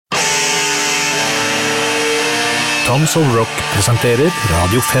Tons of Rock presenterer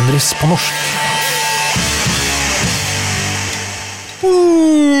Radio Fenris på norsk.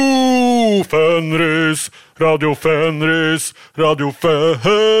 Fenris, Radio Fenris, Radio Fenris.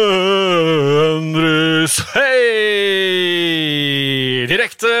 Hei!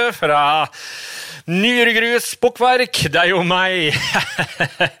 Direkte fra Nyregrus Bokkverk, det jo meg,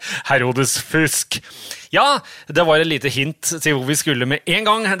 Herodes Fusk. Ja, det var et lite hint til hvor vi skulle med en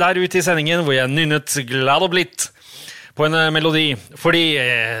gang der ute i sendingen, hvor jeg nynnet glad og blitt på en melodi, fordi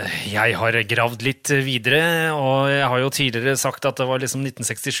jeg har gravd litt videre, og jeg har jo tidligere sagt at det var liksom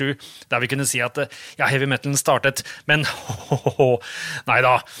 1967, der vi kunne si at ja, heavy metalen startet, men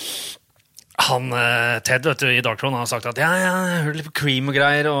neida. Han, Ted, vet du, i Darkthrone har sagt at ja, jeg hørte litt på Cream og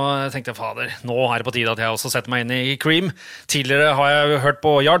greier, og jeg tenkte, fader, nå er det på tide at jeg også setter meg inn i Cream. Tidligere har jeg hørt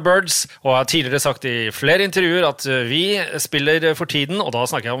på Yardbirds, og har tidligere sagt i flere intervjuer at vi spiller for tiden, og da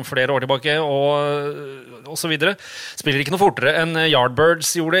snakker jeg om flere år tilbake, og så videre, spiller ikke noe fortere enn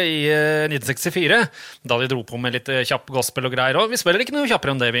Yardbirds gjorde i 1964, da de dro på med litt kjapp gospel og greier, og vi spiller ikke noe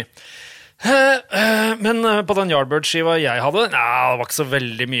kjappere enn det vi. Men på den Yardbird-skiva jeg hadde, det var ikke så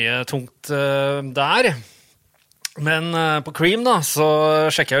veldig mye tungt der. Men på Cream da, så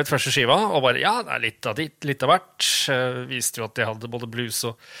sjekket jeg ut første skiva, og bare, ja, det litt av ditt, litt av hvert. Viste jo at jeg hadde både blues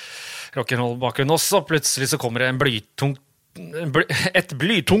og rock'n'roll bakgrunn også. Plutselig så kommer det et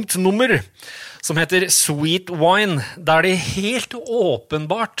blytungt nummer som heter Sweet Wine, der de helt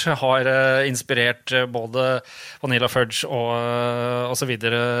åpenbart har inspirert både Vanilla Fudge og så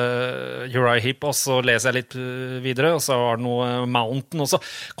videre Uriah Heep, og så leser jeg litt videre, og så var det noe Mountain, og så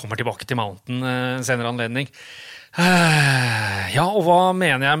kommer jeg tilbake til Mountain senere anledning. Ja, og hva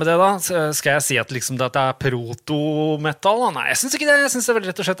mener jeg med det da? Skal jeg si at liksom det proto-metal? Nei, jeg synes ikke det. Jeg synes det vel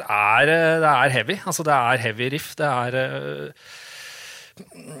rett og slett det heavy. Altså det heavy riff, det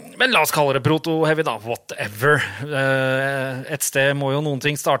men la oss kalle det proto-heavy da, whatever. Et sted må jo noen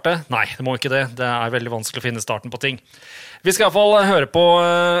ting starte. Nei, det må ikke det. Det veldig vanskelig å finne starten på ting. Vi skal I hvert fall høre på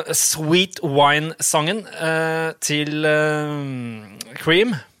Sweet Wine-sangen til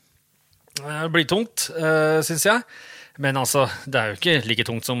Cream. Det blir tungt, synes jeg. Men altså, det jo ikke like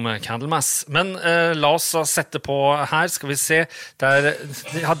tungt som Candlemass. Men la oss sette på her, skal vi se. Der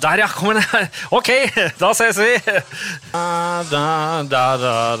ja, kommer den her. Ok, da ses vi.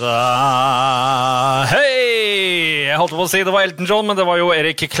 Hei! Jeg holdt på å si det var Elton John, men det var jo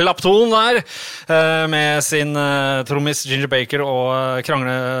Eric Clapton der, med sin trommis Ginger Baker og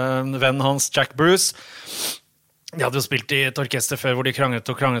kranglevenn hans Jack Bruce. De hadde jo spilt I et orkester før hvor de kranglet,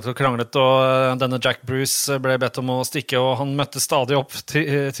 og denne Jack Bruce ble bedt om å stikke, og han møtte stadig opp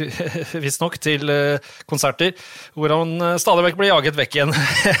visst nok til konserter, hvor han stadig vekk ble jaget vekk igjen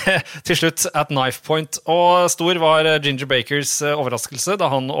til slutt at knife point. Og stor var Ginger Bakers overraskelse da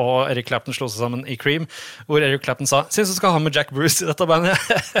han og Eric Clapton slo seg sammen I Cream, hvor Eric Clapton sa, synes du skal ha med Jack Bruce I dette bandet?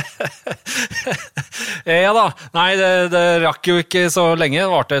 Ja da, nei, det rakk jo ikke så lenge,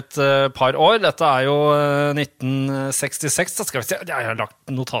 det varte et par år. Dette jo 1966, da skal vi se. Jeg har lagt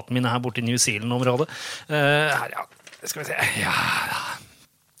notatene mine her borte I New Zealand-området. Her, ja. Skal vi se. Ja,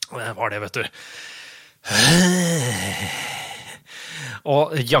 det var det, vet du.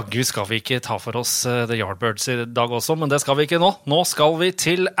 Og jaggu skal vi ikke ta for oss The Yardbirds I dag også, men det skal vi ikke nå. Nå skal vi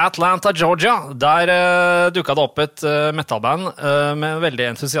til Atlanta, Georgia. Der dukket det opp et metalband med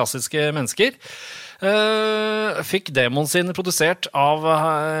veldig entusiastiske mennesker. Fikk demoen sin produsert av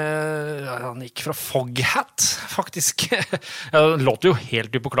han gikk fra Foghat faktisk. Det låter jo helt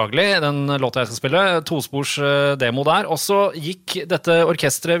upåklagelig den låta jeg skal spille, tospors demo der, og så gikk dette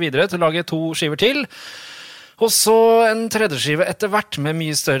orkestret videre til å lage 2 skiver til, og så en tredje skive etter hvert med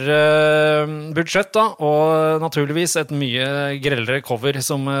mye større budsjett da, og naturligvis et mye grellere cover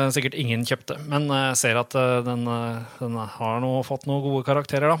som sikkert ingen kjøpte, men jeg ser at den har fått noen gode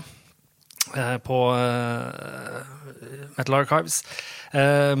karakterer da på Metal Archives.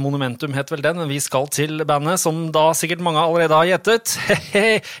 Monumentum het vel den, men vi skal til bandet som da sikkert mange allerede har gjettet.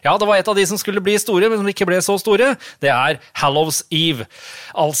 Ja, det var et av de som skulle bli store, men som ikke ble så store. Det Hallows Eve.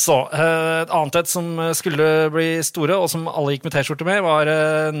 Altså, et annet et som skulle bli store, og som alle gikk med t-skjorte med, var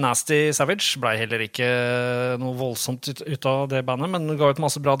Nasty Savage. Ble heller ikke noe voldsomt ut av det bandet, men ga ut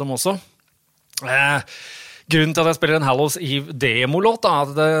masse bra dem også. Grunnen til at jeg spiller en Hallows Eve demolåt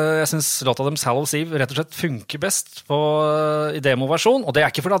at jeg synes låta deres Hallows Eve rett og slett funker best I demoversjon, og det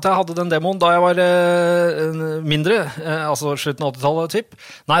ikke fordi at jeg hadde den demoen da jeg var mindre, altså slutten av 80-tallet typ.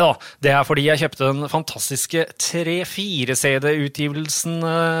 Neida, det fordi jeg kjøpte den fantastiske 3-4 CD-utgivelsen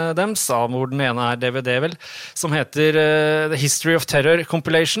deres, hvor den ene DVD vel, som heter The History of Terror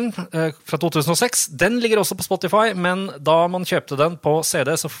Compilation fra 2006. Den ligger også på Spotify, men da man kjøpte den på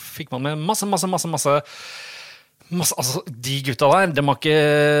CD så fikk man med masse Altså, de gutta der, de har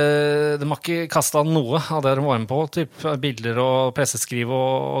ikke kastet noe av det de var med på, typ bilder og presseskriv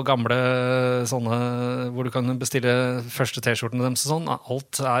og gamle sånne, hvor du kan bestille første t-skjortene deres og sånn.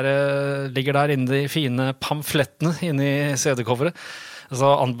 Alt ligger der inne i de fine pamflettene inne i CD-coveret. Altså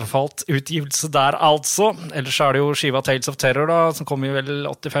anbefalt utgivelse der altså. Ellers det jo skiva Tales of Terror da, som kom i vel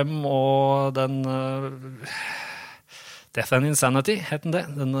 85, og den Death and Insanity, het den det.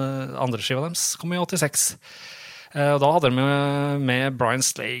 Den andre skiva deres kom i 86. Og da hadde de med Brian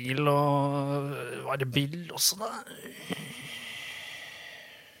Slagle og var det Bill også da?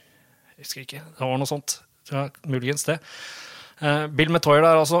 Jeg husker ikke, det var noe sånt. Ja, muligens det. Bill Metoyer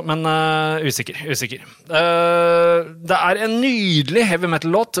der også, men usikker. Det en nydelig heavy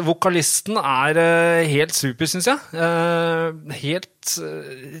metal-låt. Vokalisten helt super, synes jeg. Helt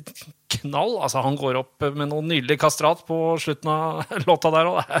knall. Altså, han går opp med noe nydelig kastrat på slutten av låta der,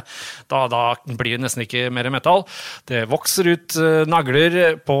 og da blir det nesten ikke mer metal. Det vokser ut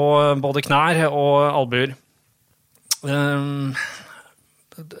nagler på både knær og albuer.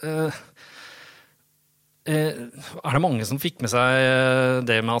 Det mange som fikk med seg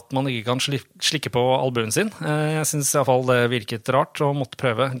det med at man ikke kan slikke på albuen sin? Jeg synes i hvert fall det virket rart og måtte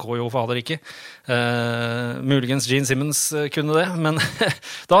prøve. Går jo fader ikke. Muligens Gene Simmons kunne det, men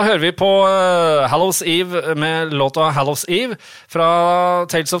da hører vi på Hallows Eve med låta Hallows Eve fra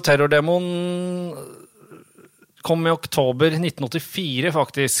Tales of Terror-demoen. Kom i oktober 1984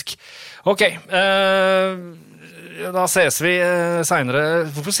 faktisk. Ok, da ses vi senere.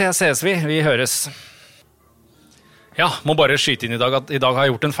 Hvorfor ses vi? Vi høres. Ja, må bare skyte inn i dag at i dag har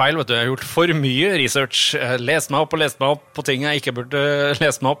jeg gjort en feil, vet du. Jeg har gjort for mye research. Lest meg opp på ting jeg ikke burde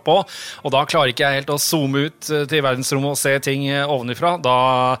lese meg opp på, og da klarer ikke jeg helt å zoome ut til verdensrommet og se ting ovenifra.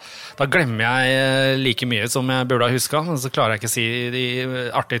 Da glemmer jeg like mye som jeg burde ha husket, men så klarer jeg ikke å si de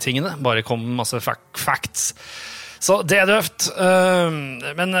artige tingene. Bare kom masse facts. Så det døft,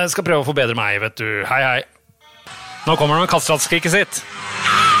 men jeg skal prøve å forbedre meg, vet du. Hei. Nå kommer det med kastratskriket sitt.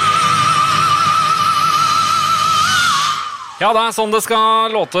 Ja, det sånn det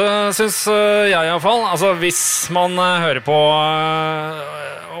skal låte, synes jeg i hvert fall. Altså, hvis man hører på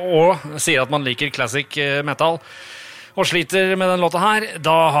og sier at man liker classic metal og sliter med den låta her,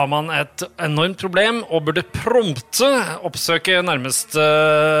 da har man et enormt problem og burde prompte oppsøke nærmeste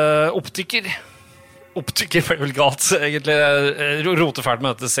optiker. Optiker var vel galt, egentlig. Rotefælt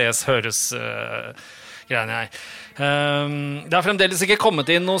med dette ses, høres greiene jeg. Det har fremdeles ikke kommet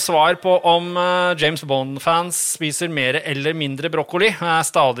inn noe svar på om James Bond-fans spiser mer eller mindre brokkoli. Jeg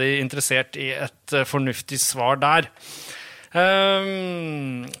stadig interessert i et fornuftig svar der.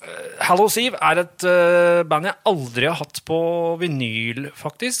 Hallows Eve et band jeg aldri har hatt på vinyl,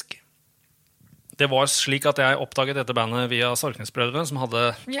 faktisk. Det var slik at jeg oppdaget dette bandet via Sorknesbrødrene, som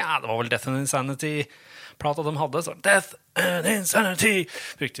hadde, det var vel Death and Insanity-plata de hadde, så Death and Insanity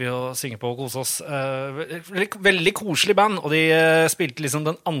brukte vi å synge på og kose oss. Veldig koselig band, og de spilte liksom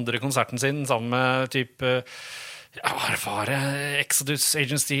den andre konserten sin sammen med type Exodus,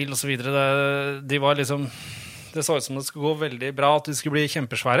 Agent Steel og så videre. De var liksom, det så ut som det skulle gå veldig bra, at de skulle bli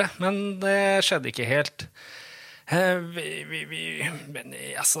kjempesvære, men det skjedde ikke helt. Men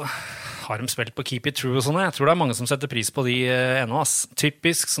altså, har de spilt på Keep It True og sånne? Jeg tror det mange som setter pris på de ennå.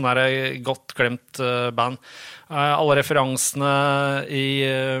 Typisk sånn der godt glemt band. Alle referansene i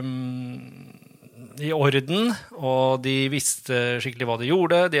orden, og de visste skikkelig hva de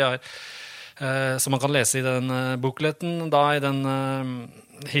gjorde. De som man kan lese i den bookletten, da i den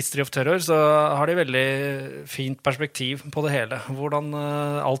History of Terror, så har de veldig fint perspektiv på det hele. Hvordan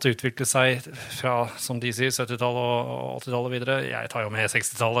alt utviklet seg fra, som de sier, 70-tallet og 80-tallet videre. Jeg tar jo med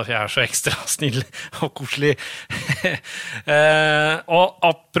 60-tallet, for jeg så ekstra snill og koselig. Og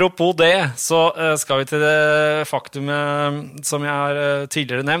apropos det, så skal vi til det faktumet som jeg har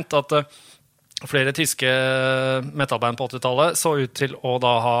tidligere nevnt, at flere tyske metalband på 80-tallet så ut til å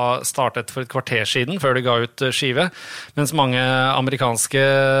da ha startet for et kvarter siden, før de ga ut skive, mens mange amerikanske,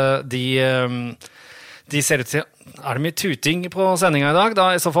 de ser ut til, det mye tuting på sendingen i dag?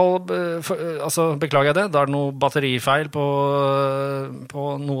 Da i så fall, beklager jeg det, da det noe batterifeil på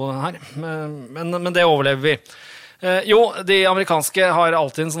noe her, men det overlever vi. Jo, de amerikanske har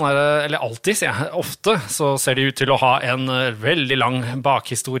alltid en sånn her, eller alltid, sier jeg, ofte så ser de ut til å ha en veldig lang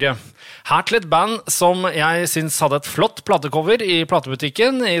bakhistorie. Her til et band som jeg synes hadde et flott platecover i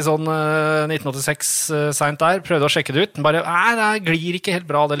platebutikken i sånn 1986 sent der, prøvde å sjekke det ut, bare, det glir ikke helt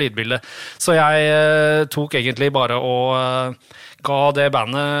bra det lydbildet. Så jeg tok egentlig bare og ga det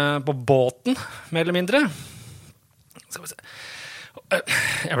bandet på båten, mer eller mindre. Skal vi se.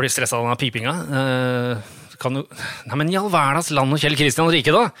 Jeg blir stresset av denne pipinga. kan jo... Nei, men i all hverdags land og Kjell Kristian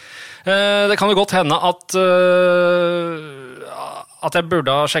Rike da. Det kan jo godt hende at jeg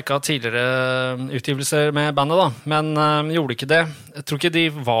burde ha sjekket tidligere utgivelser med bandet da, men gjorde ikke det. Jeg tror ikke de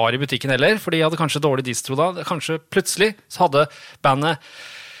var i butikken heller, for de hadde kanskje dårlig distro da. Kanskje plutselig så hadde bandet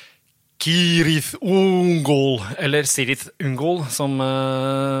Cirith Ungol, eller Cirith Ungol, som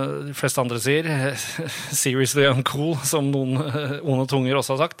de fleste andre sier. Seriously Uncool, som noen onde tunger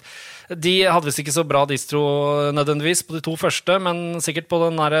også har sagt. De hadde visst ikke så bra distro nødvendigvis på de to første, men sikkert på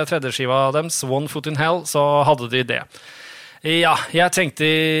den der tredje skiva av deres, One Foot in Hell, så hadde de det. Ja, jeg tenkte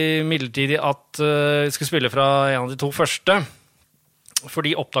midlertidig at jeg skulle spille fra en av de to første,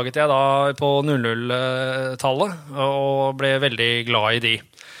 fordi oppdaget jeg da på 00-tallet, og ble veldig glad i de.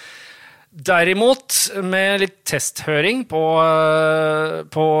 Derimot, med litt testhøring på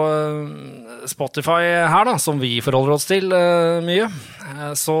Spotify her da, som vi forholder oss til mye,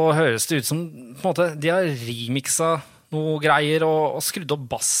 så høres det ut som på en måte, de har remixet noe greier og skrudd opp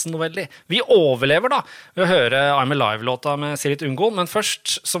bassen noe veldig. Vi overlever da ved å høre I'm Alive-låta med Cirith Ungol, men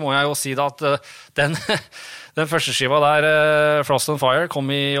først så må jeg jo si da at den første skiva der, Frost and Fire,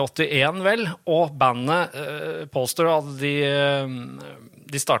 kom i 81 vel, og bandet påstår at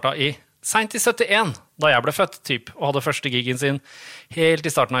de startet i sent i 71, da jeg ble født, og hadde første giggen sin helt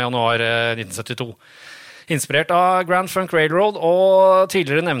i starten av januar 1972. Inspirert av Grand Funk Railroad og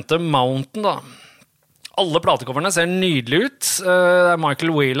tidligere nevnte Mountain da. Alle platecoverne ser nydelig ut. Det er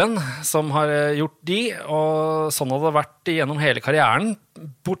Michael Whelan som har gjort de, og sånn har det vært gjennom hele karrieren,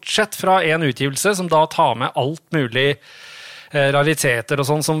 bortsett fra en utgivelse som da tar med alt mulig rariteter og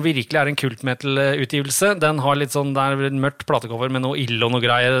sånn, som virkelig er en kultmetal-utgivelse. Den har litt sånn, det er en mørkt platecover med noe ill og noe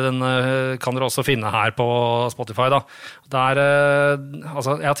greier. Den kan dere også finne her på Spotify da.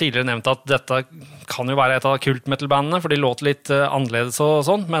 Altså, jeg har tidligere nevnt at dette kan jo være et av kultmetal-bandene, for de låter litt annerledes og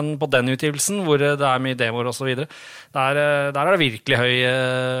sånn, men på den utgivelsen, hvor det er mye demoer og så videre, der er det virkelig høy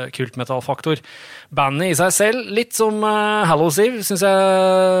kultmetal-faktor. Bandet i seg selv, litt som Hallowsive, synes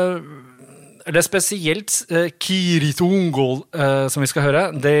jeg. Det er spesielt Cirith Ungol som vi skal høre.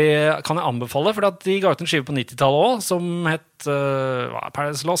 Det kan jeg anbefale, for de ga ut en skive på 90-tallet også, som het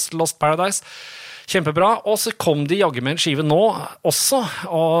Paradise Lost Paradise. Kjempebra. Og så kom de jagge med en skive nå også,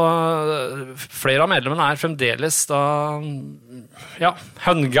 og flere av medlemmene er fremdeles da, ja,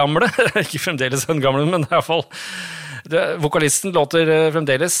 høngamle. Ikke fremdeles høngamle, men i hvert fall vokalisten låter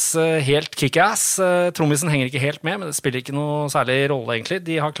fremdeles helt kick-ass. Trommisen henger ikke helt med, men det spiller ikke noe særlig rolle egentlig.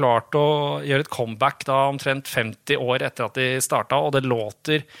 De har klart å gjøre et comeback da omtrent 50 år etter at de startet, og det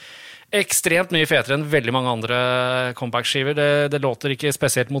låter ekstremt mye fetere enn veldig mange andre comeback-skiver. Det låter ikke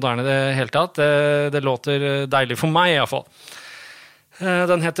spesielt moderne i det hele tatt. Det låter deilig for meg i hvert fall.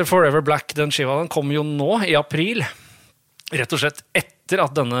 Den heter Forever Black, den skiva. Den kommer jo nå i april. Rett og slett etter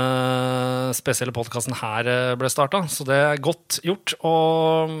at denne spesielle podcasten her ble startet. Så det er godt gjort.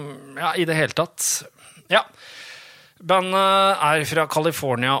 Og ja, i det hele tatt. Ja. Bandet er fra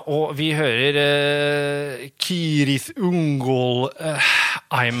California, og vi hører Cirith Ungol,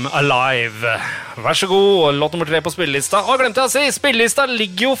 I'm Alive. Vær så god, låt nummer 3 på spillelista. Og glemte jeg å si, spillelista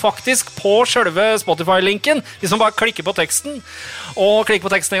ligger jo faktisk på selve Spotify-linken. Hvis man bare klikker på teksten, og klikker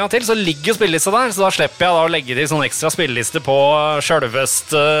på teksten en gang til, så ligger jo spillelista der, så da slipper jeg da å legge de sånn ekstra spilleliste på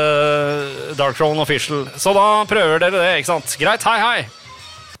selvest Dark Throne Official. Så da prøver dere det, ikke sant? Greit, hei!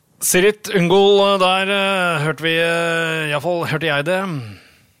 Cirith Ungol, der hørte vi, i hvert fall hørte jeg det.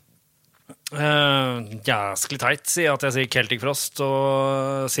 Jæsklig teit, sier at jeg sier Celtic Frost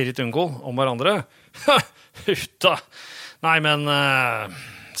og Cirith Ungol om hverandre. Hutta! Nei, men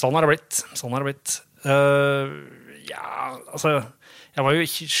sånn har det blitt. Ja, altså, jeg var jo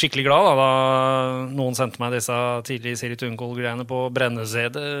skikkelig glad da noen sendte meg disse tidlige Cirith Ungol-greiene på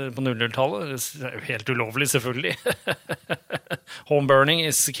brennesede på 00-tallet. Det er jo helt ulovlig, selvfølgelig. Home burning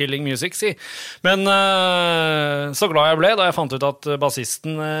is killing music, si. Men så glad jeg ble da jeg fant ut at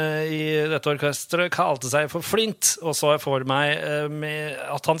bassisten i dette orkestret kalte seg for Flint, og så jeg for meg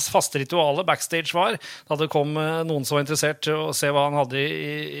at hans faste rituale backstage var, da det kom noen som var interessert til å se hva han hadde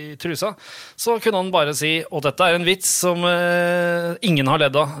i trusa, så kunne han bare si, og dette er en vits som ingen har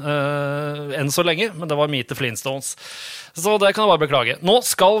ledd av enn så lenge, men det var Meet the Flintstones. Så det kan jeg bare beklage. Nå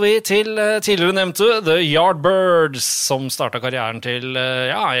skal vi til tidligere nevnte The Yardbirds, som startet karrieren til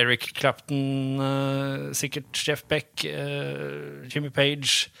Eric Clapton, sikkert Jeff Beck, Jimmy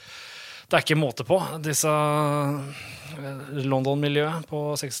Page. Det er ikke måte på disse London-miljøet på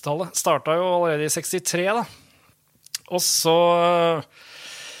 60-tallet. Startet jo allerede i 63 da. Og så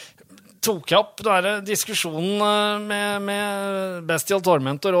tok jeg opp denne diskusjonen med Bestial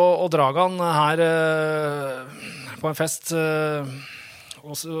Tormentor og Dragan her på en fest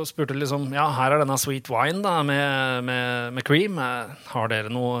og så spurte liksom, ja, her denne Sweet Wine da, med Cream. Har dere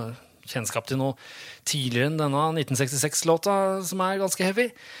noe kjennskap til noe tidligere enn denne 1966-låta, som ganske heavy?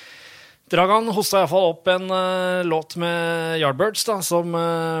 Dragan hostet i hvert fall opp en låt med Yardbirds, da,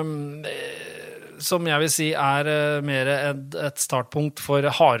 som jeg vil si mer et startpunkt for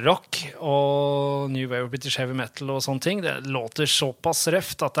hardrock og New Wave British Heavy Metal og sånne ting. Det låter såpass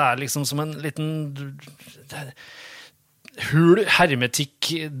røft at det liksom som en liten hul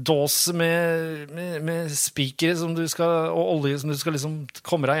hermetikkdåse med spikere som du skal, og olje som du skal liksom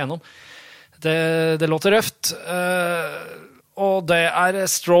komme deg gjennom. Det låter røft. Og det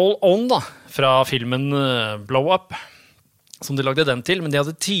Stroll On da, fra filmen Blow Up, som de lagde den til, men de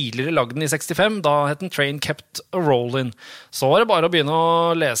hadde tidligere lagd den i 65, da het den Train Kept a Rollin'. Så var det bare å begynne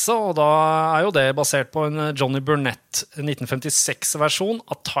å lese, og da jo det basert på en Johnny Burnett 1956-versjon,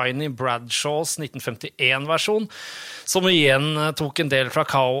 av Tiny Bradshaws 1951-versjon, som igjen tok en del fra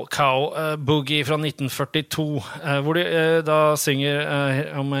Cow Boogie fra 1942, hvor de da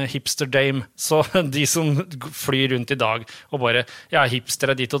synger om Hipster Dame, så de som flyr rundt i dag, og bare, ja,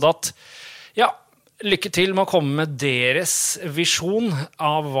 hipster ditt og datt. Ja, lykke til med å komme med deres visjon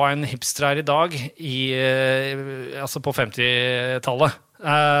av hva en hipster i dag, altså på 50-tallet.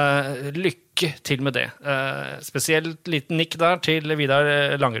 Lykke til med det. Spesielt liten nikk der til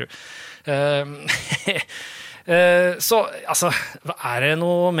Vidar Langerud. Så, altså, det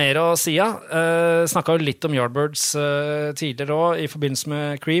noe mer å si? Snakket jo litt om Yardbirds tidligere også, i forbindelse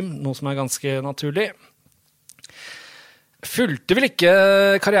med Cream, noe som ganske naturlig. Fulgte vel ikke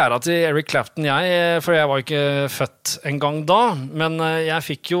karrieren til Eric Clapton, for jeg var ikke født en gang da, men jeg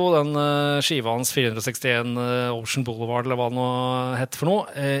fikk jo den skiva hans 461 Ocean Boulevard, eller hva det nå hette for noe,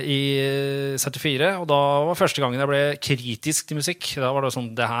 i 74, og da var første gangen jeg ble kritisk til musikk. Da var det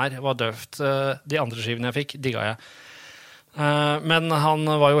sånn, det her var døvt. De andre skivene jeg fikk, digget jeg. Men han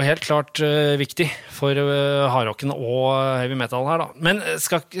var jo helt klart viktig for hardrocken og heavy metal her da. Men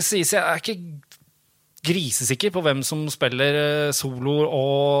skal ikke sies, jeg ikke grisesikker på hvem som spiller solo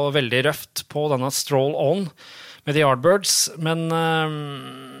og veldig røft på denne Stroll On med The Yardbirds, men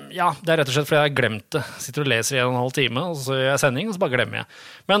ja, det rett og slett fordi jeg har glemt det. Sitter og leser i 1,5 time, og så gjør jeg sending, og så bare glemmer jeg.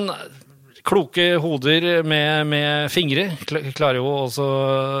 Men kloke hoder med fingre klarer jo også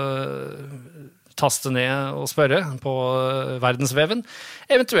taste ned og spørre på verdensveven.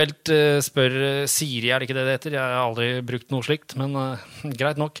 Eventuelt spør Siri, det ikke det heter? Jeg har aldri brukt noe slikt, men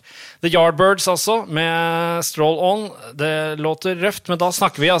greit nok. The Yardbirds altså, med Stroll On. Det låter røft, men da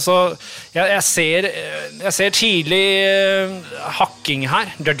snakker vi altså... Jeg ser tidlig hakking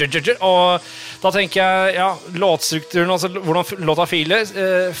her, og da tenker jeg, ja, låtstrukturen, altså hvordan låta feeles.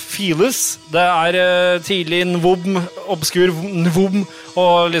 Det tidlig nvum, obskur nvum,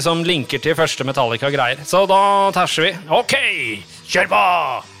 og liksom linker til første Metallica-greier. Så da tasjer vi. Ok, kjør på!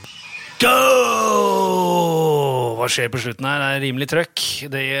 Go! Hva skjer på slutten her? Det rimelig trøkk.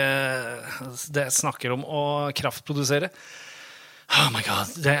 Det snakker om å kraftprodusere. Oh my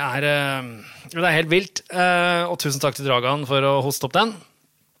god, det helt vilt. Og tusen takk til Dragan for å hoste opp den.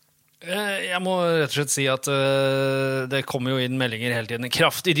 Jeg må rett og slett si at det kommer jo inn meldinger hele tiden.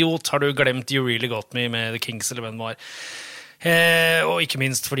 Kraftidiot, har du glemt You Really Got Me med The Kings eller hvem det var? Og ikke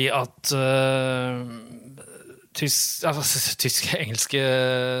minst fordi at tysk-engelske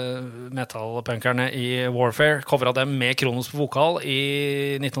metal-punkerne i Warfare coveret dem med Kronos på vokal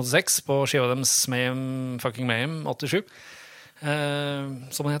i 1986 på skiva deres Fucking Mayhem 87,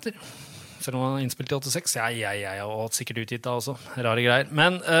 som det heter. Selv om han var innspilt i 86. Og sikkert utgitt da også. Rare greier.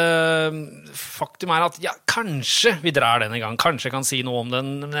 Men faktum at ja, kanskje vi drar den i gang. Kanskje jeg kan si noe om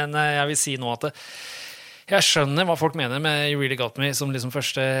den. Men jeg vil si nå at jeg skjønner hva folk mener med You Really Got Me som liksom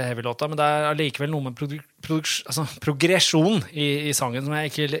første heavy-låta, men det allikevel noe med progresjon i sangen som jeg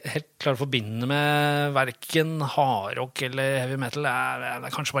ikke helt klarer å forbinde med hverken hardrock eller heavy metal.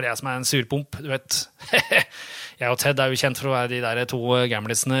 Det kanskje bare jeg som en surpump, du vet. Jeg og Ted jo kjent for å være de der to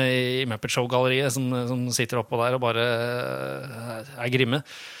gamlisene i Muppet Show-galleriet som sitter oppå der og bare grimme.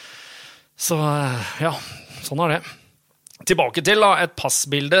 Så ja, sånn det. Tilbake til et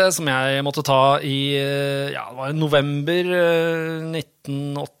passbilde som jeg måtte ta i det var november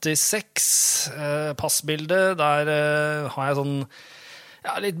 1986. Passbilde, der har jeg sånn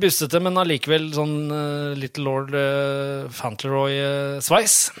litt bustete, men allikevel sånn Little Lord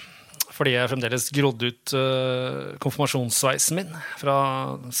Fauntleroy-sveis. Fordi jeg fremdeles grodde ut konfirmasjonssveisen min fra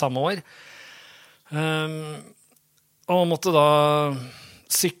samme år. Og måtte da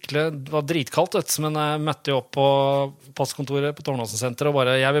sykle, det var dritkaldt, men jeg møtte jo opp på postkontoret på Tårnåsen-senteret og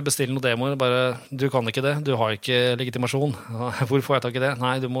bare, jeg vil bestille noen demoer, bare, du kan ikke det, du har ikke legitimasjon. Hvor får jeg tak i det?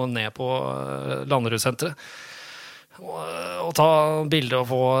 Nei, du må ned på Landerud-senteret. og ta bilde og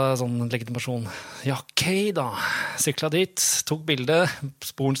få sånn legitimasjon. Ja, ok da. Sykla dit, tok bilde,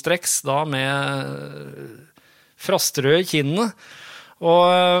 sporenstreks, da med frostrød i kinnene. Og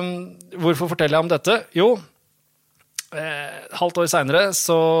hvorfor forteller jeg om dette? Jo, halvt år senere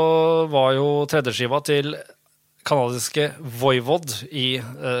så var jo tredjeskiva til kanadiske Voivod i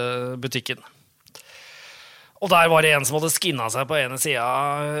butikken. Og der var det en som hadde skinnet seg på ene siden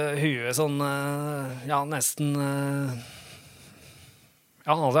av huet, sånn, ja, nesten, ja,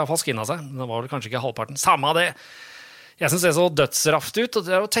 han hadde i hvert fall skinnet seg, men det var vel kanskje ikke halvparten. Samme av det. Jeg synes det så dødsraft ut, og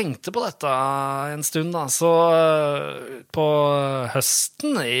jeg tenkte på dette en stund, da. Så på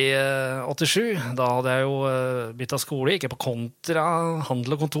høsten i 87, da hadde jeg jo byttet skole, ikke på kontra,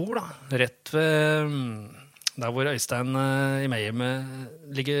 handel og kontor, da. Rett ved der hvor Øystein i Meiem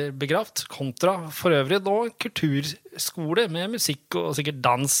ligger begravt. Kontra for øvrig nå kulturskole med musikk og sikkert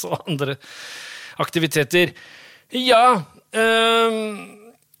dans og andre aktiviteter. Ja,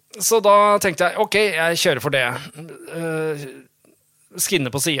 så da tenkte jeg, ok, jeg kjører for det. Skinne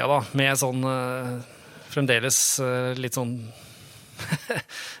på siden da, med sånn fremdeles litt sånn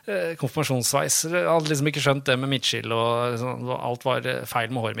konfirmasjonssveis. Jeg hadde liksom ikke skjønt det med midtskill og alt var feil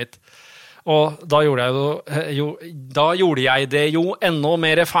med håret mitt. Og da gjorde jeg det jo enda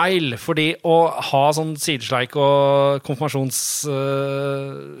mer feil, fordi å ha sånn sidesleik og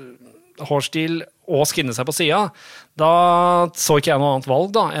konfirmasjonshårstil og skinne seg på siden, da så ikke jeg noe annet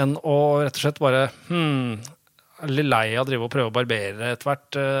valg da, enn å rett og slett bare, litt lei av å drive og prøve å barbere etter hvert,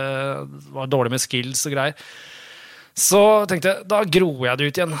 var dårlig med skills og greier. Så tenkte jeg, da gror jeg det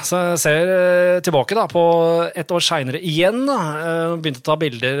ut igjen. Så jeg ser tilbake da, på et år senere igjen. Da. Begynte å ta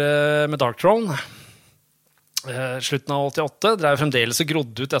bilder med Darkthrone. Slutten av 88 drev fremdeles og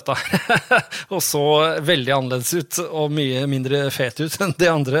grodde ut dette. Og så veldig annerledes ut, og mye mindre fet ut enn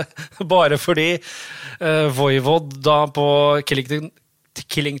de andre. Bare fordi Voivod da på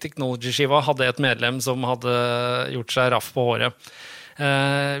Killing Technology-skiva hadde et medlem som hadde gjort seg raff på håret.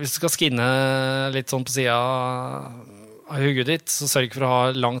 Hvis du skal skinne litt sånn på siden av huet ditt, så sørg for å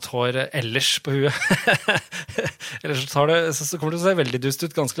ha langt hår ellers på huet. Ellers så kommer det til å se veldig dust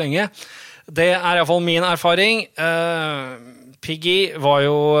ut ganske lenge. Det er i hvert fall min erfaring. Piggy var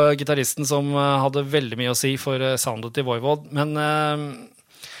jo gitaristen som hadde veldig mye å si for soundet til Voivod, men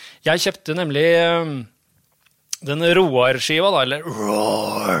jeg kjøpte nemlig den Roar-skiva, da, eller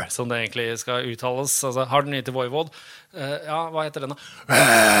Roar, som det egentlig skal uttales. Altså, har den nye til Voivod. Ja, hva heter den da?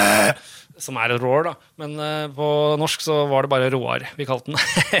 Som er et Roar, da. Men på norsk så var det bare Roar vi kalte den.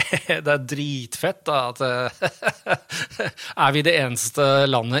 Det er dritfett, da, at er vi det eneste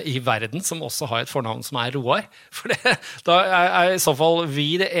landet i verden som også har et fornavn som er Roar? For det, da er i så fall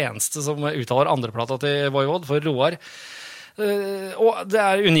vi det eneste som uttaler andreplata til Voivod for Roar. Og det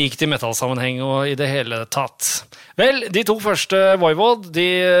er unikt i metallsammenheng og i det hele tatt. Vel, de to første Voivod,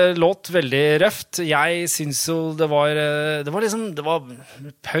 de låt veldig røft. Jeg synes jo det var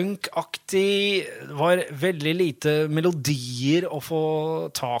punkaktig, det var veldig lite melodier å få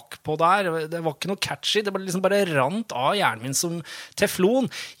tak på der. Det var ikke noe catchy, det var liksom bare rant av hjernen min som teflon.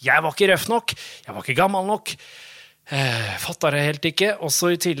 Jeg var ikke røff nok, jeg var ikke gammel nok. Fattar det helt ikke.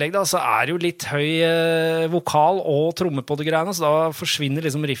 Også i tillegg da, så er det jo litt høy vokal og tromme på det greiene, så da forsvinner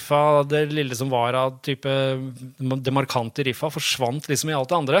liksom riffa, det lille som var av type, det markante riffa forsvant liksom i alt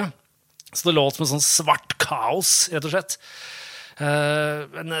det andre. Så det låt som en sånn svart kaos, rett og slett.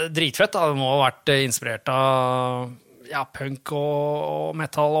 Men dritfett da, det må ha vært inspirert av ja, punk og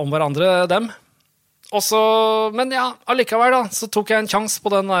metal om hverandre, dem. Også, men ja, allikevel da, så tok jeg en sjans på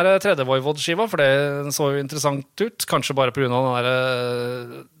den der tredje Voivod-skiva, for det så jo interessant ut, kanskje bare på grunn av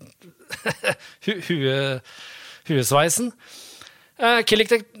den der huesveisen. Killing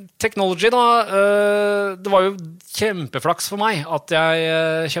Technology da, det var jo kjempeflaks for meg at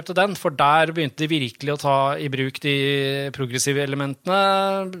jeg kjøpte den, for der begynte de virkelig å ta i bruk de progressive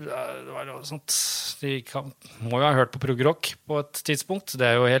elementene. Det var jo sånt, de må jo ha hørt på progrock på et tidspunkt, det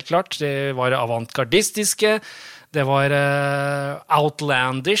er jo helt klart. De var avantgardistiske, det var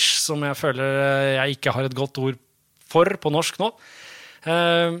outlandish, som jeg føler jeg ikke har et godt ord for på norsk nå.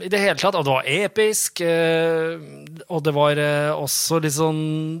 I det hele tatt, og det var episk, og det var også litt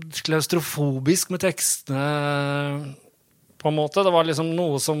sånn klaustrofobisk med tekstene på en måte. Det var liksom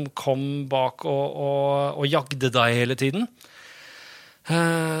noe som kom bak og jagde deg hele tiden.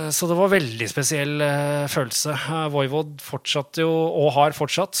 Så det var veldig spesiell følelse. Voivod fortsatte jo, og har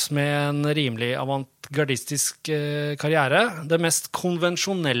fortsatt, med en rimelig avantgardistisk karriere. Det mest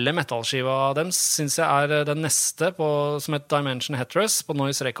konvensjonelle metallskiva av dem synes jeg er den neste, som heter Dimension Heteros på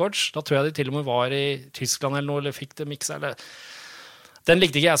Noise Records. Da tror jeg de til og med var i Tyskland eller noe, eller fikk det mikset, eller Den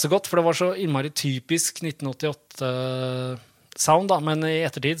likte ikke jeg så godt, for det var så innmari typisk 1988-sound, da. Men i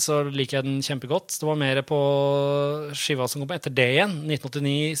ettertid så liker jeg den kjempegodt. Det var mer på skiva som kom etter det igjen,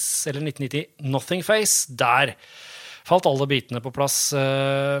 1989 eller 1990, Nothing Face. Der falt alle bitene på plass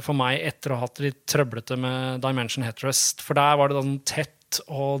for meg etter å ha hatt litt trøblete med Dimension Headrest. For der var det sånn tett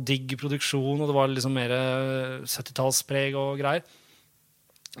og digg produksjon, og det var liksom mer 70-tallspreg og greier.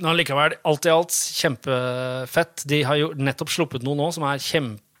 Men likevel, alt i alt, kjempefett. De har jo nettopp sluppet noe nå som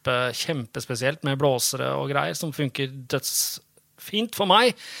kjempespesielt med blåsere og greier, som funker dødsfint for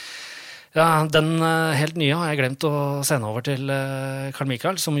meg. Ja, den helt nye har jeg glemt å sende over til Carl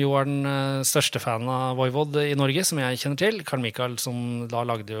Michael, som jo den største fan av Voivod i Norge, som jeg kjenner til. Carl Michael, som da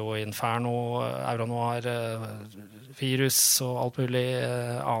lagde jo Inferno, Euronoir, Virus og alt mulig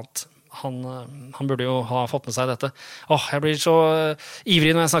annet. Han burde jo ha fått med seg dette. Jeg blir så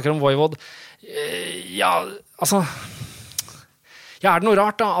ivrig når jeg snakker om Voivod. Ja, altså... Ja, det noe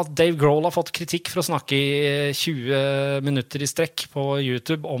rart da, at Dave Grohl har fått kritikk for å snakke i 20 minutter i strekk på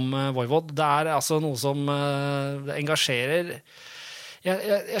YouTube om Voivod. Det altså noe som engasjerer.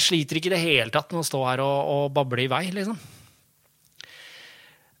 Jeg sliter ikke i det hele tatt med å stå her og bable i vei, liksom.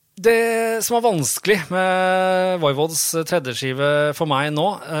 Det som var vanskelig med Voivods tredje skive for meg nå,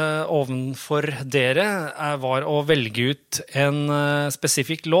 ovenfor dere, var å velge ut en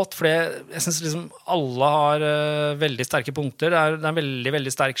spesifikk låt, for jeg synes liksom alle har veldig sterke punkter. Det en veldig,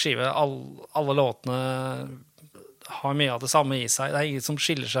 veldig sterk skive. Alle låtene har mye av det samme i seg. Det ingen som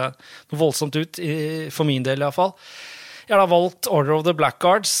skiller seg noe voldsomt ut, for min del i hvert fall. Jeg har da valgt Order of the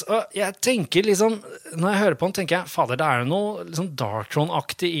Blackguards, og jeg tenker liksom, når jeg hører på den, tenker jeg, fader, det noe liksom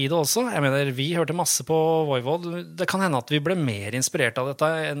Darkthrone-aktig i det også. Jeg mener, vi hørte masse på Voivod. Det kan hende at vi ble mer inspirert av dette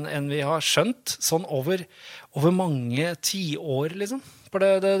enn vi har skjønt, sånn over mange 10 år, liksom. For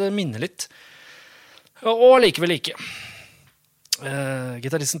det minner litt. Og likevel ikke.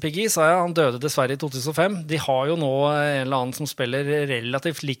 Gitaristen Piggy, sa jeg, han døde dessverre i 2005. De har jo nå en eller annen som spiller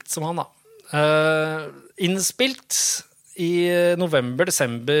relativt likt som han, da. Innspilt i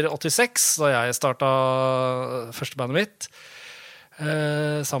november-desember 86, da jeg startet første bandet mitt,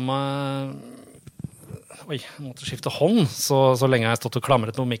 sammen oi, jeg måtte skifte hånd, så lenge har jeg stått og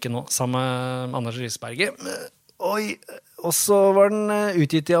klamret på mikken nå, sammen med Anders Rysberget. Og så var den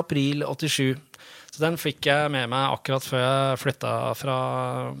utgitt i april 87, så den fikk jeg med meg akkurat før jeg flyttet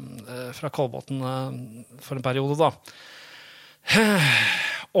fra Kolbotn for en periode da.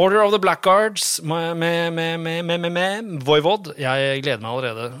 Order of the Blackguards med Voivod. Jeg gleder meg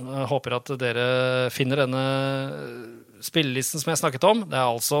allerede. Jeg håper at dere finner denne spillelisten som jeg snakket om. Det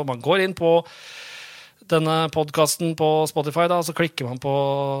altså, man går inn på denne podcasten på Spotify da, så klikker man på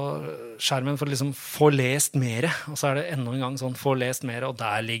skjermen for å liksom få lest mer. Og så det enda en gang sånn, få lest mer, og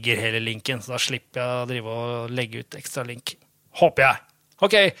der ligger hele linken. Så da slipper jeg å drive og legge ut ekstra link. Håper jeg.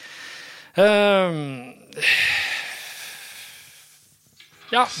 Ok.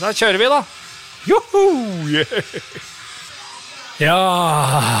 Ja, da kjører vi da. Joho!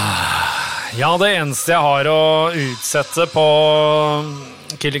 Ja, det eneste jeg har å utsette på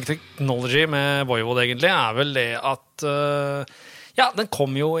Killing Technology med Voivod egentlig, vel det at ja, den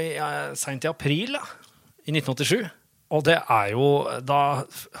kom jo sent i april da, i 1987. Og det jo, da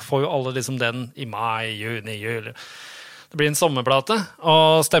får jo alle liksom den i mai, juni, juli. Det blir en sommerplate,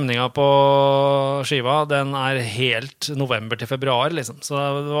 og stemningen på skiva, den helt november til februar, liksom. Så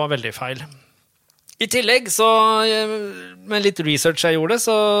det var veldig feil. I tillegg, så med litt research jeg gjorde,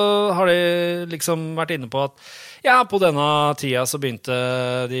 så har de liksom vært inne på at ja, på denne tida så begynte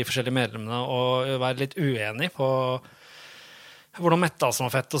de forskjellige medlemmene å være litt uenige på hvordan metal som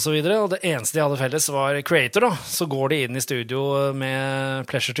var fett og så videre, og det eneste de hadde felles var Creator da. Så går de inn i studio med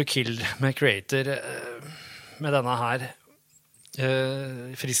Pleasure to Kill med Creator med denne her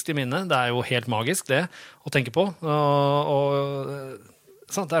friskt i minne. Det jo helt magisk det å tenke på, og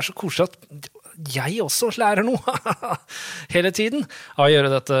sånn, det så koselig at jeg også lærer noe hele tiden av å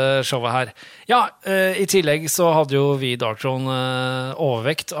gjøre dette showet her. Ja, i tillegg så hadde jo vi Darkthrone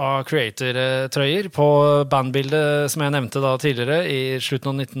overvekt av Creator-trøyer på bandbildet som jeg nevnte da tidligere i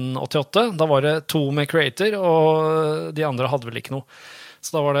slutten av 1988. Da var det 2 med Creator, og de andre hadde vel ikke noe.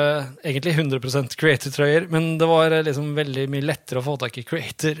 Så da var det egentlig 100% Creator-trøyer, men det var liksom veldig mye lettere å få tak i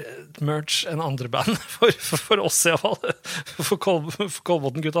Creator-merch enn andre band, for oss i hvert fall, for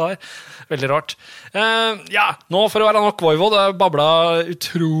Kolbotn-gutta her. Veldig rart. Ja, nå for å være nok Voivod, jeg bablet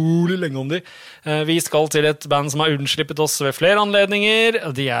utrolig lenge om de. Vi skal til et band som har unnslippet oss ved flere anledninger.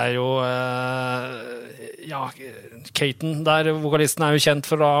 De jo, ja, Caton, der vokalisten jo kjent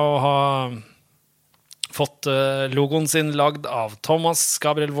for å ha fått logoen sin lagd av Thomas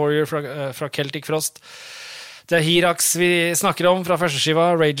Gabriel Warrior fra Celtic Frost. Det Hirax vi snakker om fra første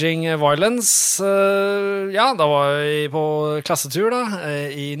skiva, Raging Violence. Ja, da var jeg på klassetur da,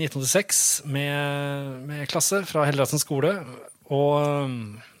 i 1986 med klasse fra Helleratsen skole, og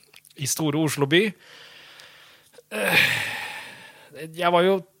i store Oslo by. Jeg var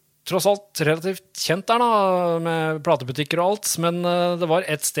jo tross alt relativt kjent der da, med platebutikker og alt, men det var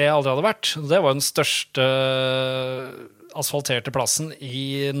et sted jeg aldri hadde vært. Det var den største asfalterte plassen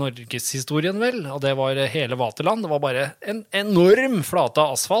i Norgeshistorien vel, og det var hele Vaterland. Det var bare en enorm flate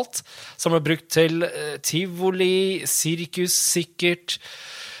av asfalt som ble brukt til tivoli, sirkus sikkert,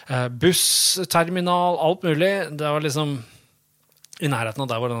 bussterminal, alt mulig. Det var liksom i nærheten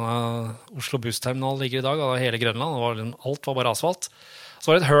av der hvor denne Oslo bussterminal ligger i dag, og hele Grønland, alt var bare asfalt. Så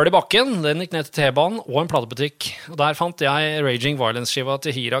var det et høl i bakken, den gikk ned til T-banen og en platebutikk. Og der fant jeg Raging Violence-skiva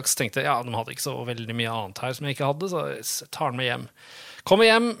til Hirax, tenkte ja, de hadde ikke så veldig mye annet her som jeg ikke hadde, så jeg tar den med hjem. Kommer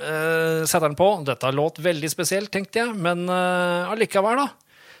hjem, setter den på, dette låt veldig spesielt, tenkte jeg, men allikevel da.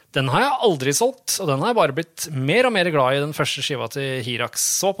 Den har jeg aldri solgt, og den har jeg bare blitt mer og mer glad i den første skiva til Hirax.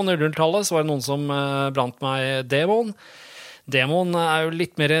 Så på 00-tallet så var det noen som brant meg demoen. Demoen jo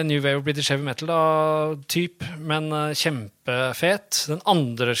litt mer New Wave British Heavy Metal da, typ, men kjempefet. Den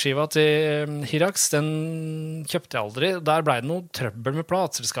andre skiva til Hirax, den kjøpte jeg aldri. Der ble det noe trøbbel med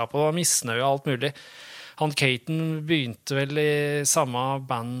plateselskapet og misnøye og alt mulig. Han Caton begynte vel i samme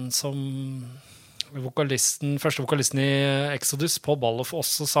band som første vokalisten i Exodus, Paul Balloff,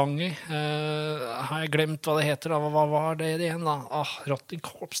 også sang i. Har jeg glemt hva det heter da? Hva var det igjen da? Rotting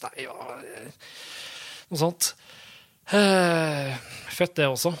Corpse, nei, noe sånt. Født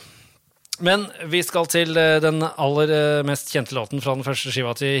det også. Men vi skal til den aller mest kjente låten fra den første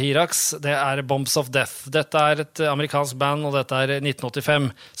skiva til Hirax. Det Bombs of Death. Dette et amerikansk band, og dette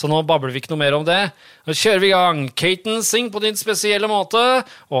 1985. Så nå babler vi ikke noe mer om det. Nå kjører vi i gang. Caton, syng på din spesielle måte,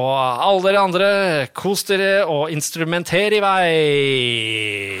 og alle dere andre, kos dere og instrumenter i vei.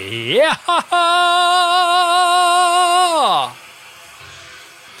 Yeah!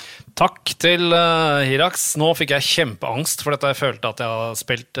 Takk til Hirax. Nå fikk jeg kjempeangst for dette. Jeg følte at jeg har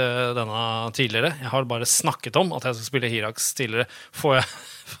spilt denne tidligere. Jeg har bare snakket om at jeg skal spille Hirax tidligere. Får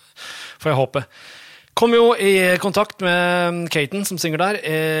jeg håpe. Kom jo i kontakt med Caton som synger der.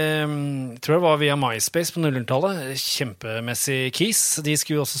 Tror det var via MySpace på 00-tallet. Kjempemessig keys. De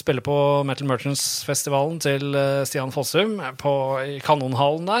skulle også spille på Metal Merchants-festivalen til Stian Fossum i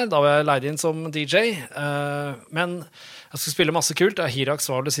Kanonhallen der. Da var jeg leid inn som DJ. Men jeg skulle spille masse kult.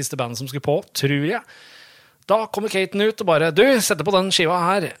 Hirax var det siste bandet som skulle på, tror jeg. Da kommer Caton ut og bare, du, setter på den skiva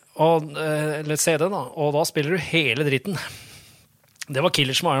her, eller CD da, og da spiller du hele dritten. Det var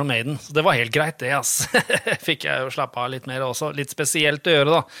Killers med Iron Maiden, så det var helt greit det, ass. Fikk jeg jo slappe av litt mer også. Litt spesielt å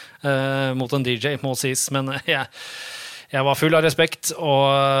gjøre da, mot en DJ, må sies, men jeg var full av respekt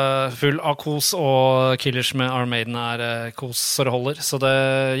og full av kos, og Killers med Iron Maiden kos så det holder, så det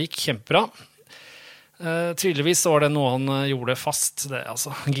gikk kjempebra. Tydeligvis så var det noe han gjorde fast,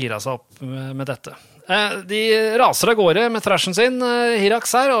 gira seg opp med dette. De raser av gårde med trashen sin,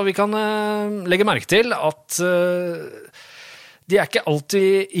 Hirax her, og vi kan legge merke til at de ikke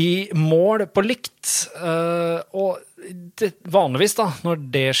alltid i mål på likt, og vanligvis da, når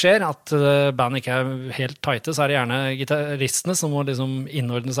det skjer, at band ikke helt tighte, så det gjerne gitaristene som må liksom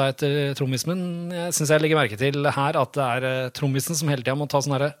innordne seg etter trommismen. Jeg synes jeg legger merke til her at det trommisen som hele tiden må ta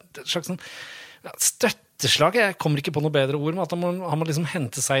slags sånn støtteslag, jeg kommer ikke på noe bedre ord, men at han må liksom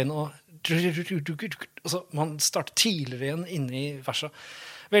hente seg inn og så man starter tidligere igjen inne i verset.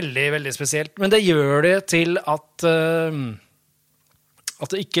 Veldig, veldig spesielt. Men det gjør det til at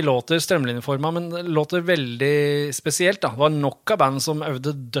det ikke låter strømlinjeformet, men det låter veldig spesielt. Da. Det var nok av band som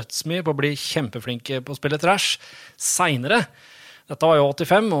øvde dødsmye på å bli kjempeflinke på å spille trash senere. Dette var jo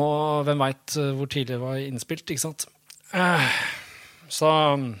 85, og hvem vet hvor tidlig det var innspilt, ikke sant? Så...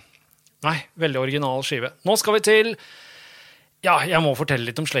 Nei, veldig original skive. Nå skal vi til... Ja, jeg må fortelle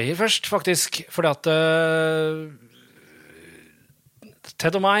litt om Slayer først, faktisk. Fordi at...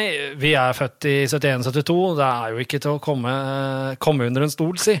 Ted og meg, vi født i 71-72. Det jo ikke til å komme under en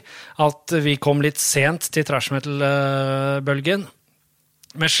stol, si. At vi kom litt sent til thrash metal-bølgen.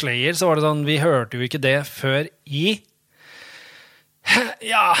 Med Slayer så var det sånn, vi hørte jo ikke det før i...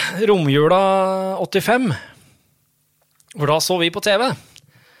 Ja, romjula 85. Hvor da så vi på TV.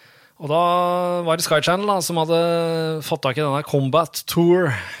 Og da var det Sky Channel da, som hadde fått tak i denne Combat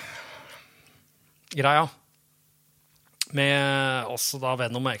Tour-greia. Med også da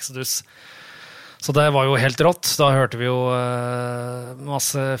Venom og Exodus. Så det var jo helt rått. Da hørte vi jo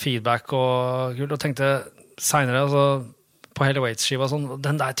masse feedback og kult. Og tenkte senere, altså, på hele Waits-skiva, sånn,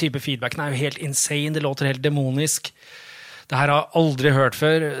 den der type feedbacken jo helt insane. Det låter helt demonisk. Det her har jeg aldri hørt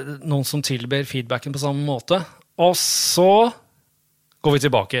før. Noen som tilber feedbacken på samme måte. Og så går vi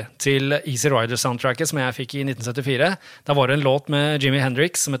tilbake til Easy Rider-soundtracket som jeg fikk i 1974. Der var det en låt med Jimi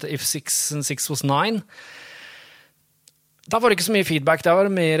Hendrix som heter If 6 and 6 was 9. Da var det ikke så mye feedback, det var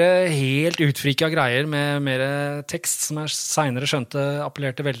mer helt utfrika greier med mer tekst som jeg senere skjønte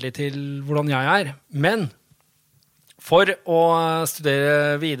appellerte veldig til hvordan jeg er. Men for å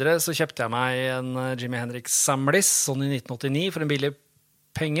studere videre så kjøpte jeg meg en Jimi Hendrix-samlis sånn i 1989 for en billig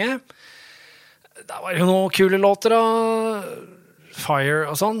penge. Der var jo noen kule låter av Fire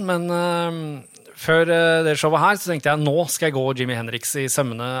og sånn, men før det showet her så tenkte jeg nå skal jeg gå Jimi Hendrix i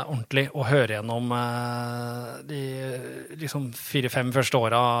sømmene ordentlig og høre gjennom de liksom 4-5 første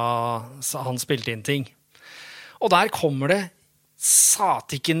årene han spilte inn ting. Og der kommer det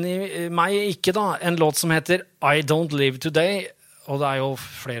satikken i meg ikke da, en låt som heter I Don't Live Today, og det jo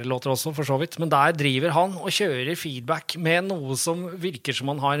flere låter også for så vidt, men der driver han og kjører feedback med noe som virker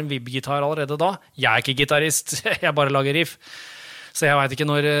som han har en vib-gitar allerede da. Jeg ikke gitarist, jeg bare lager riff. Så jeg vet ikke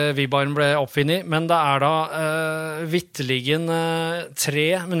når vibbaren ble oppfinnet, men det da vitteligen 3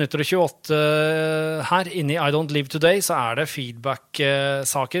 minutter og 28 her inne i I Don't Live Today, så det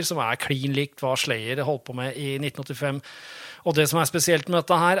feedback-saker som clean likt hva Slayer holdt på med i 1985. Og det som spesielt med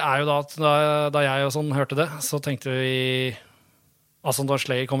dette her, jo da at da jeg og sånn hørte det, så tenkte vi, altså da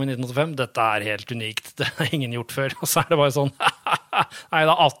Slayer kom i 1985, dette helt unikt, det har ingen gjort før. Og så det bare sånn, nei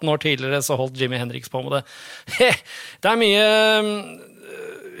da 18 år tidligere så holdt Jimi Hendrix på med det. Det mye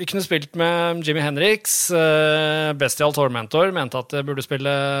vi kunne spilt med Jimi Hendrix. Bestial Tormentor mente at jeg burde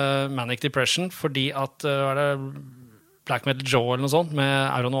spille Manic Depression, fordi at det Black Metal Joe eller noe sånt med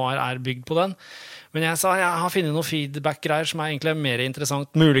Auro Noir bygd på den. Men jeg sa, jeg har funnet noen feedback-greier som egentlig mer interessant,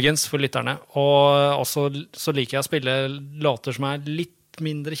 muligens for lytterne. Og også så liker jeg å spille låter som litt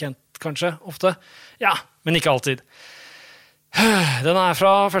mindre kjent, kanskje, ofte. Ja, men ikke alltid. Den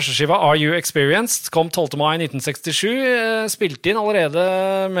fra første skiva Are You Experienced? Kom 12. mai 1967. Spilte inn allerede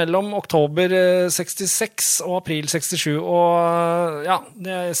mellom oktober 66 og april 67. Og ja,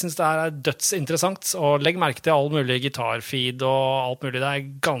 jeg synes det dødsinteressant. Og legg merke til all mulig gitarfeed og alt mulig. Det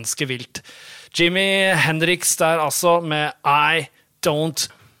ganske vilt. Jimi Hendrix der altså med I Don't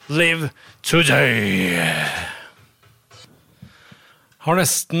Live Today. Har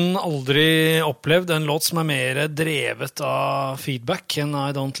nesten aldri opplevd en låt som mer drevet av feedback enn I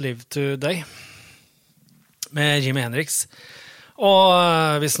Don't Live Today med Jimi Hendrix.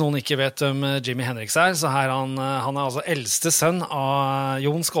 Og hvis noen ikke vet hvem Jimi Hendrix så han altså eldste sønn av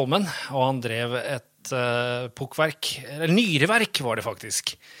Jon Skolmen, og han drev et pukkverk, eller nyreverk var det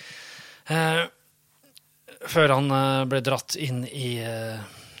faktisk. Før han ble dratt inn i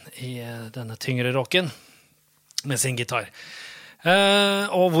denne tyngre rocken med sin gitar.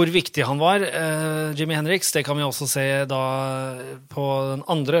 Og hvor viktig han var, Jimi Hendrix, det kan vi også se da på den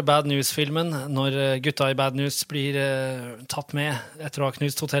andre Bad News-filmen, når gutta i Bad News blir tatt med etter å ha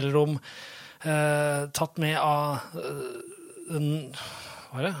knust hotellrom, tatt med av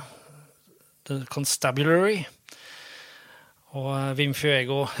hva det? The Constabulary. Og Wim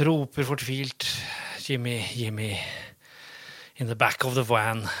Fuego roper fortvilt, Jimmy, Jimmy, in the back of the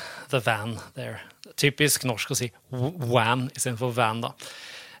van there. Typisk norsk å si van I stedet for van da.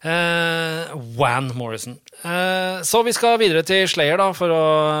 Van Morrison. Så vi skal videre til Slayer da, for å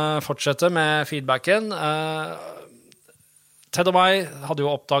fortsette med feedbacken. Ted og meg hadde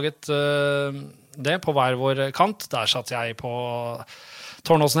jo oppdaget det på hver vår kant. Der satt jeg på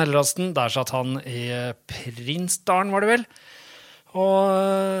Tårnåsen Hellerasten. Der satt han I Prinsdalen, var det vel?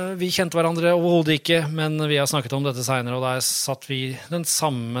 Og vi kjente hverandre overhodet ikke, men vi har snakket om dette senere, og der satt vi den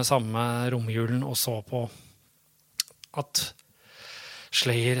samme romjulen og så på at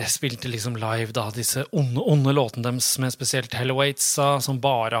Slayer spilte liksom live da, disse onde låtene deres med spesielt Hellowaits som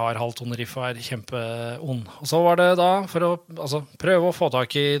bare har halvtone riff og kjempeond. Og så var det da, for å prøve å få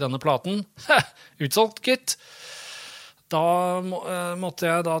tak I denne platen, utsolgt gitt. Da måtte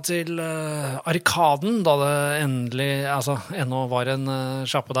jeg da til Arkaden, da det endelig, ennå var en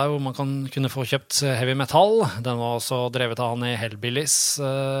sjappe der hvor man kunne få kjøpt heavy metal. Den var også drevet av han I Hellbillies,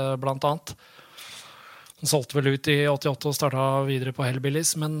 blant annet. Han solgte vel ut I 88 og startet videre på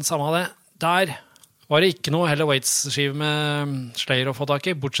Hellbillies, men samme av det. Der var det ikke noe Hellowaits-skive med Slayer å få tak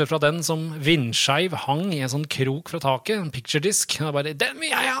I, bortsett fra den som vindskeiv hang I en sånn krok fra taket, en picture disc. Det bare, den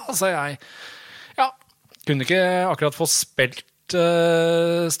vil jeg, sa jeg. Ja, kunne ikke akkurat få spilt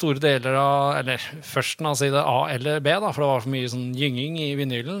store deler av, eller førsten av side A eller B da, for det var for mye sånn gynging I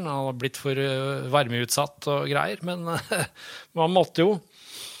vinylen, det var blitt for varmeutsatt og greier, men man måtte jo,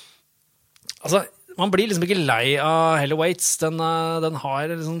 man blir liksom ikke lei av Hellowaits, den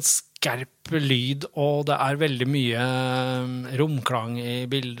har en sånn skarp lyd, og det veldig mye romklang i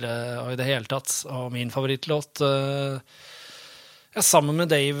bildet og i det hele tatt. Og min favorittlåt sammen med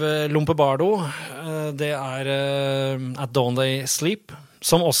Dave Lompebardo, det At Dawn They Sleep,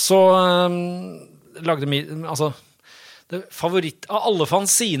 som også lagde altså av alle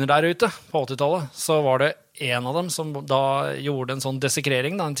fanziner der ute på 80-tallet, så var det en av dem som da gjorde en sånn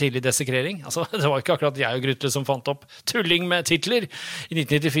desekrering, en tidlig desekrering. Altså, det var ikke akkurat jeg og Grutle som fant opp tulling med titler i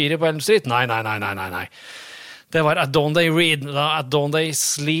 1994 på Elm Street. Nei. Det var At Dawn They Read, At Dawn They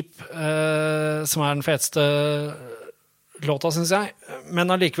Sleep, som den feteste låta, synes jeg.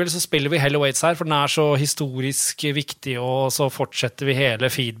 Men allikevel så spiller vi Hell Awaits her, for den så historisk viktig, og så fortsetter vi hele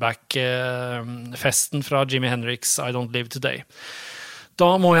feedback-festen fra Jimi Hendrix, I Don't Live Today.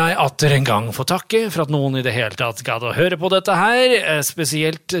 Da må jeg atter en gang få takke for at noen i det hele tatt gadd å høre på dette her,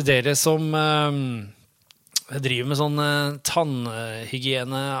 spesielt dere som driver med sånne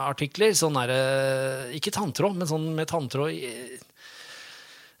tannhygieneartikler, sånn ikke tanntråd, men sånn med tanntråd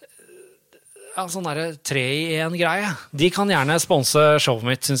sånn 3-i-1-greie. De kan gjerne sponse showet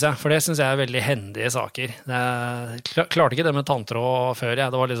mitt, synes jeg, for det synes jeg veldig hendige saker. Jeg klarte ikke det med tanntråd før.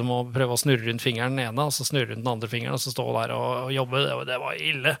 Det var liksom å prøve å snurre rundt fingeren den ene, og så snurre rundt den andre fingeren, og så stå der og jobbe. Det var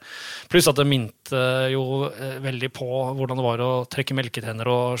ille. Pluss at det minte jo veldig på hvordan det var å trekke melketenner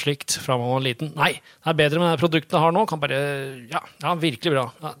og slikt fra man var liten. Nei, det bedre med de produktene jeg har nå. Kan bare, virkelig bra.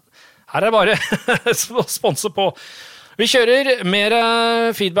 Her bare sponse på. Vi kjører mer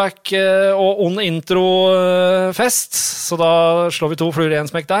feedback og ond intro-fest, så da slår vi 2 fluer i en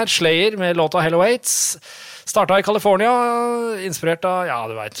smekk der. Slayer med låta Hell Awaits. Startet i California, inspirert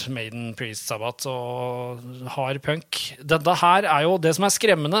av, du vet, Maiden, Priest, Sabbath og hard punk. Dette her jo det som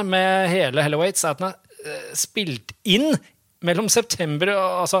skremmende med hele Hell Awaits, at den spilt inn mellom september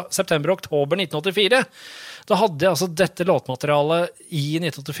og oktober 1984. Da hadde jeg altså dette låtmaterialet i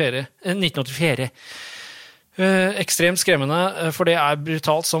 1984. Ekstremt skremmende, for det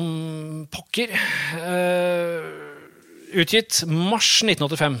brutalt som pokker. Utgitt mars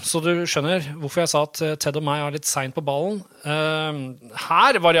 1985, så du skjønner hvorfor jeg sa at Ted og meg litt sent på ballen.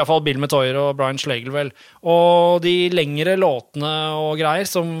 Her var i hvert fall Bill Metoyer og Brian Schlegel vel, og de lengre låtene og greier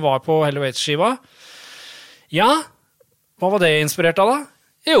som var på Hell Awaits-skiva. Ja, hva var det inspirert av da?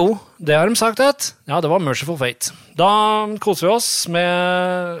 Jo, det har de sagt det var Merciful Fate. Da koser vi oss med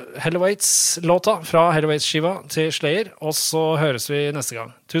Hell Awaits-låta fra Hell Awaits-skiva til Slayer, og så høres vi neste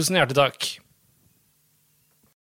gang. Tusen hjertelig takk.